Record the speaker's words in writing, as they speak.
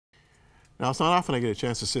Now, it's not often I get a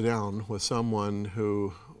chance to sit down with someone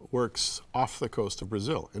who works off the coast of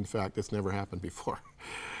Brazil. In fact, it's never happened before.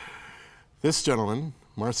 This gentleman,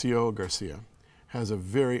 Marcio Garcia, has a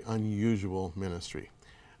very unusual ministry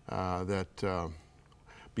that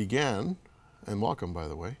began, and welcome, by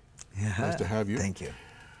the way. Yeah, nice to have you. Thank you.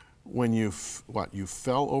 When you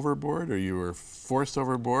fell overboard, or you were forced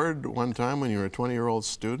overboard one time when you were a 20-year-old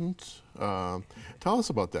student? Tell us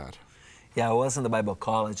about that. Yeah, I was in the Bible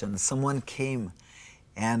college, and someone came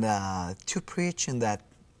and to preach in that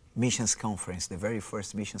missions conference, the very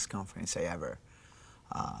first missions conference I ever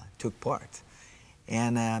took part.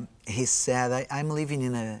 And he said, I'm living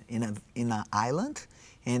in an island,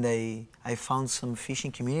 and I found some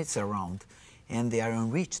fishing communities around, and they are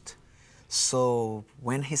unreached. So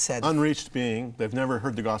when he said... Unreached being, they've never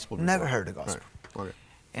heard the gospel before. Never heard the gospel. Right. Okay.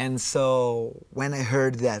 And so when I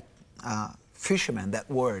heard that fisherman, that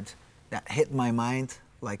word, that hit my mind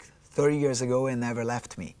like 30 years ago and never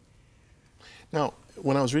left me. Now,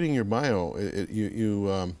 when I was reading your bio,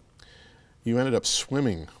 you ended up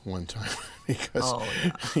swimming one time because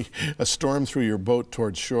a storm threw your boat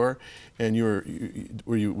towards shore, and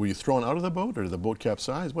were you thrown out of the boat, or did the boat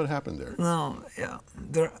capsize? What happened there? No, yeah,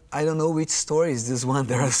 I don't know which story is this one.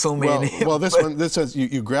 There are so many. Well, this says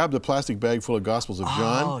you grabbed a plastic bag full of Gospels of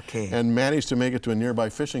John and managed to make it to a nearby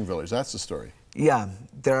fishing village. That's the story. Yeah,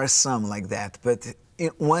 there are some like that, but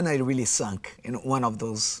one I really sunk in one of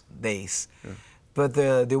those days. Yeah. But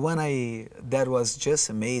the one that was just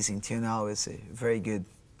amazing till now is a very good.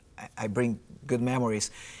 I bring good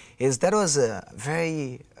memories. That was a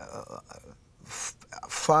very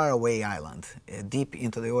far away island, deep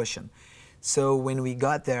into the ocean. So when we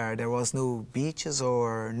got there, there was no beaches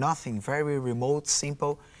or nothing. Very remote,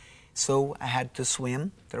 simple. So I had to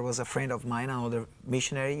swim. There was a friend of mine, another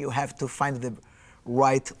missionary. You have to find the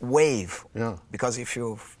right wave. Yeah. Because if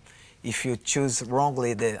you choose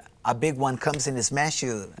wrongly, a big one comes and smash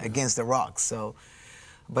you against the rocks. So,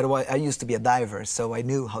 but I used to be a diver, so I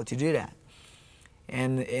knew how to do that.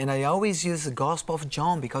 And I always use the Gospel of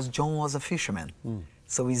John because John was a fisherman.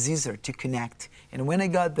 So it's easier to connect. And when I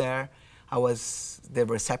got there, the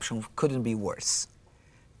reception couldn't be worse.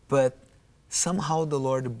 But somehow the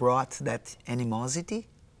Lord brought that animosity,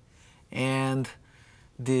 and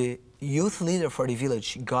the youth leader for the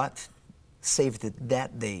village got saved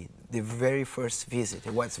that day, the very first visit.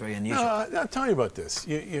 It was very unusual. Now tell me about this.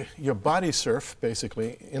 You body surf,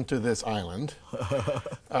 basically, into this island.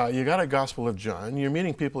 You got a Gospel of John. You're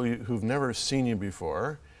meeting people who've never seen you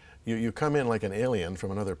before. You come in like an alien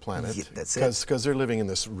from another planet. Yeah, that's it. Because they're living in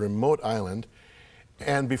this remote island.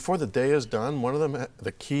 And before the day is done, one of them,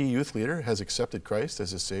 the key youth leader, has accepted Christ as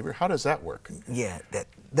his Savior. How does that work? Yeah, that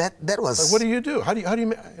was... Like, what do you do? How do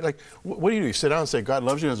you like, what do? You sit down and say, God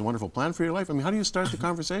loves you, has a wonderful plan for your life? I mean, how do you start the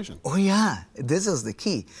conversation? Oh yeah, this is the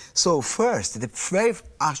key. So first,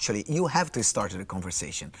 actually, you have to start the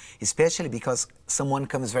conversation, especially because someone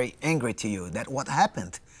comes very angry to you. That what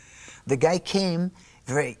happened? The guy came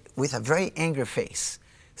with a very angry face.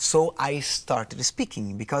 So I started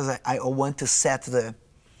speaking because I want to set the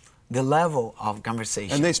level of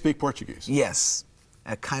conversation. And they speak Portuguese? Yes,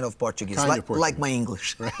 a kind of Portuguese, like my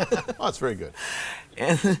English. Oh, that's very good.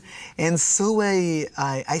 And so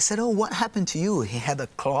I said, oh, what happened to you? He had a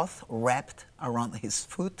cloth wrapped around his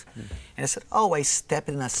foot. And I said, oh, I stepped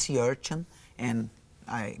in a sea urchin and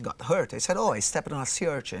I got hurt. I said, oh, I stepped on a sea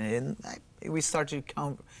urchin. And we started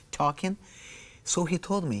talking. So he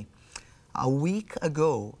told me, a week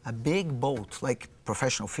ago, a big boat, like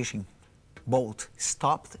professional fishing boat,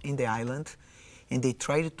 stopped in the island, and they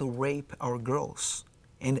tried to rape our girls.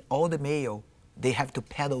 And all the male, they have to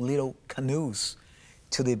paddle little canoes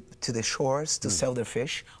to the shores to sell their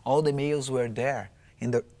fish. All the males were there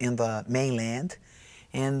in the mainland,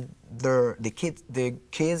 and the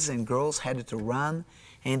kids and girls had to run,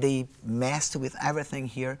 and they messed with everything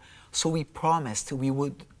here. So we promised we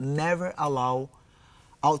would never allow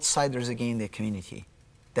outsiders again in the community.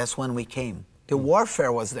 That's when we came. The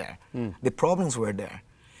warfare was there. The problems were there.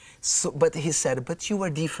 So, but he said, but you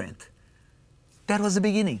were different. That was the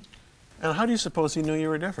beginning. And how do you suppose he knew you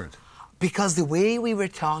were different? Because the way we were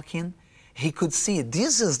talking, he could see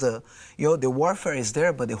this is the warfare is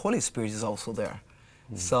there, but the Holy Spirit is also there.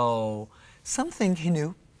 So something he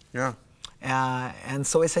knew. Yeah. And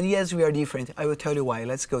so I said, yes, we are different. I will tell you why.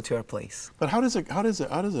 Let's go to our place. But how does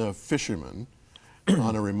a fisherman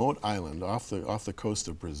on a remote island off the coast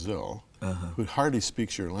of Brazil, who hardly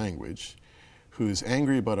speaks your language, who's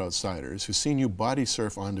angry about outsiders, who's seen you body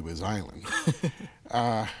surf onto his island,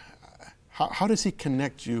 how does he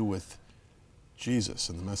connect you with Jesus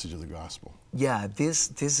and the message of the gospel? Yeah,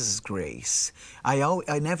 this is grace.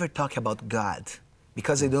 I never talk about God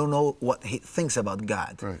because I don't know what he thinks about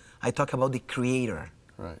God. Right. I talk about the Creator.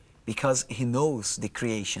 Right. Because he knows the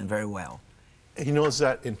creation very well. He knows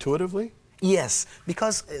that intuitively? Yes,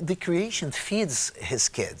 because the creation feeds his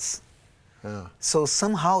kids. Yeah. So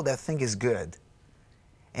somehow that thing is good.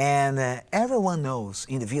 And everyone knows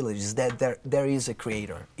in the villages that there is a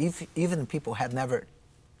creator. If even people had never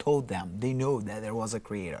told them, they know that there was a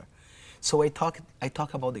creator. So I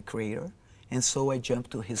talk about the creator, and so I jump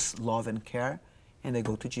to his love and care, and I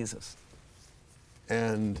go to Jesus.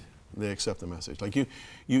 And they accept the message. Like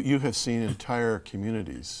you have seen entire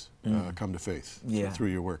communities come to faith through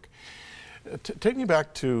your work. Take me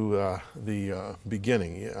back to the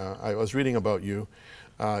beginning. I was reading about you.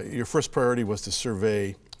 Your first priority was to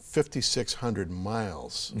survey 5,600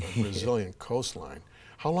 miles of Brazilian coastline.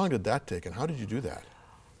 How long did that take, and how did you do that?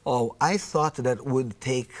 Oh, I thought that would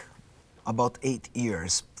take about 8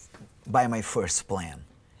 years by my first plan,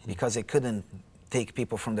 because I couldn't take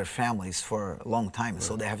people from their families for a long time,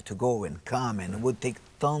 so they have to go and come, and it would take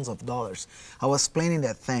tons of dollars. I was planning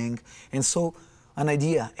that thing, and so an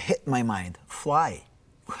idea hit my mind: fly.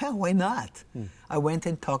 Well, why not? I went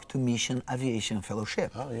and talked to Mission Aviation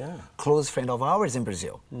Fellowship. Oh, yeah. Close friend of ours in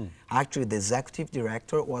Brazil. Actually, the executive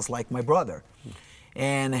director was like my brother.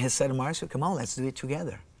 And he said, Marcio, come on, let's do it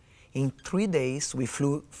together. In 3 days, we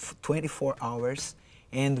flew 24 hours,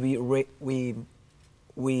 and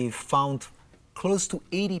we found close to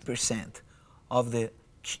 80% of the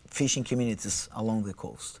fishing communities along the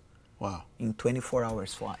coast. Wow. In 24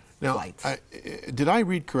 hours flight. Did I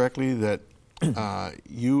read correctly that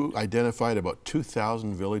you identified about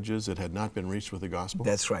 2,000 villages that had not been reached with the gospel?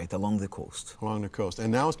 That's right, along the coast. Along the coast.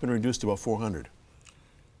 And now it's been reduced to about 400.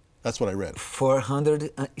 That's what I read.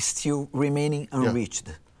 400 still remaining unreached.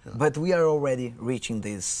 Yeah. But we are already reaching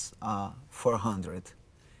this 400.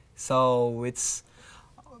 So it's,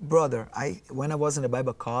 brother, when I was in the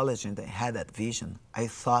Bible college and I had that vision, I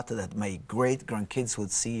thought that my great-grandkids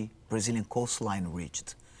would see Brazilian coastline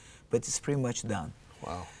reached. But it's pretty much done.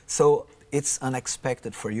 Wow. So it's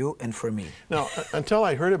unexpected for you and for me. Now, until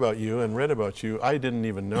I heard about you and read about you, I didn't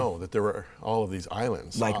even know that there were all of these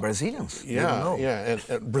islands. Like Brazilians. Yeah, they don't know. yeah.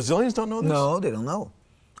 And Brazilians don't know this? No, they don't know.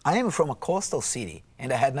 I am from a coastal city,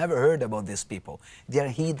 and I had never heard about these people. They are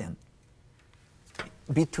hidden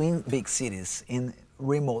between big cities in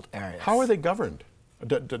remote areas. How are they governed?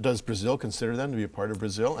 Does Brazil consider them to be a part of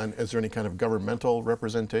Brazil? And is there any kind of governmental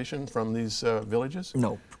representation from these villages?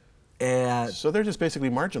 Nope. So they're just basically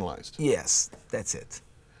marginalized. Yes, that's it.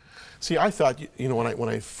 See, I thought, you know, when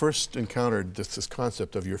I first encountered this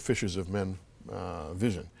concept of your Fishers of Men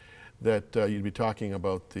vision, that you'd be talking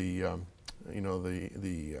about the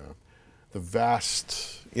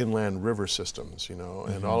vast inland river systems, you know,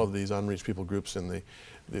 and all of these unreached people groups in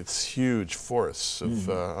these huge forests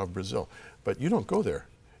of Brazil. But you don't go there.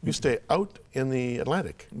 You stay out in the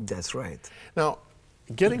Atlantic. That's right. Now,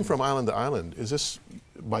 getting from island to island, is this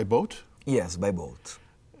by boat? Yes, by boat.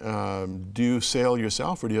 Do you sail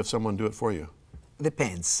yourself, or do you have someone do it for you?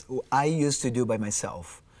 Depends. I used to do by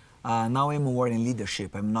myself. Now I'm more in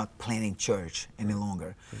leadership. I'm not planning church any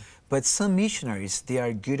longer. But some missionaries, they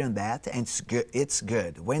are good on that, and it's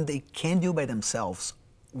good. When they can do by themselves,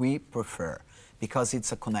 we prefer, because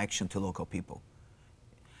it's a connection to local people.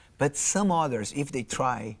 But some others, if they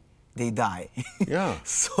try, they die. Yeah.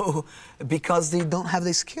 So, because they don't have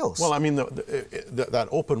the skills. Well, I mean, that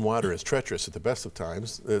open water is treacherous at the best of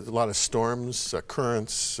times. There's a lot of storms,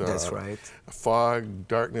 currents. That's right. Fog,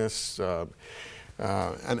 darkness.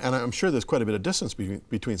 And I'm sure there's quite a bit of distance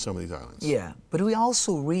between some of these islands. Yeah, but we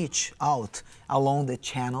also reach out along the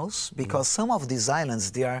channels, because some of these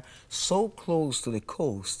islands, they are so close to the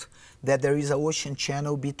coast that there is an ocean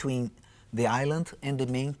channel between the island and the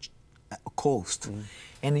main coast.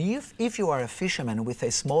 And if you are a fisherman with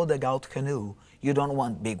a small dugout canoe, you don't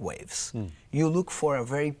want big waves. You look for a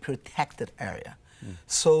very protected area.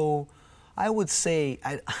 So I would say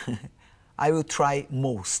I will try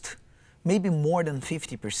most. Maybe more than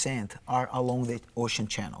 50% are along the ocean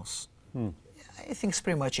channels. I think it's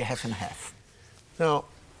pretty much a half and half. Now,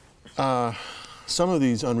 some of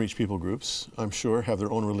these unreached people groups, I'm sure, have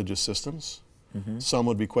their own religious systems. Some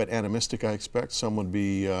would be quite animistic, I expect. Some would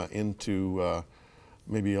be into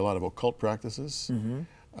maybe a lot of occult practices.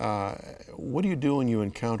 What do you do when you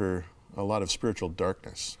encounter a lot of spiritual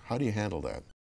darkness? How do you handle that?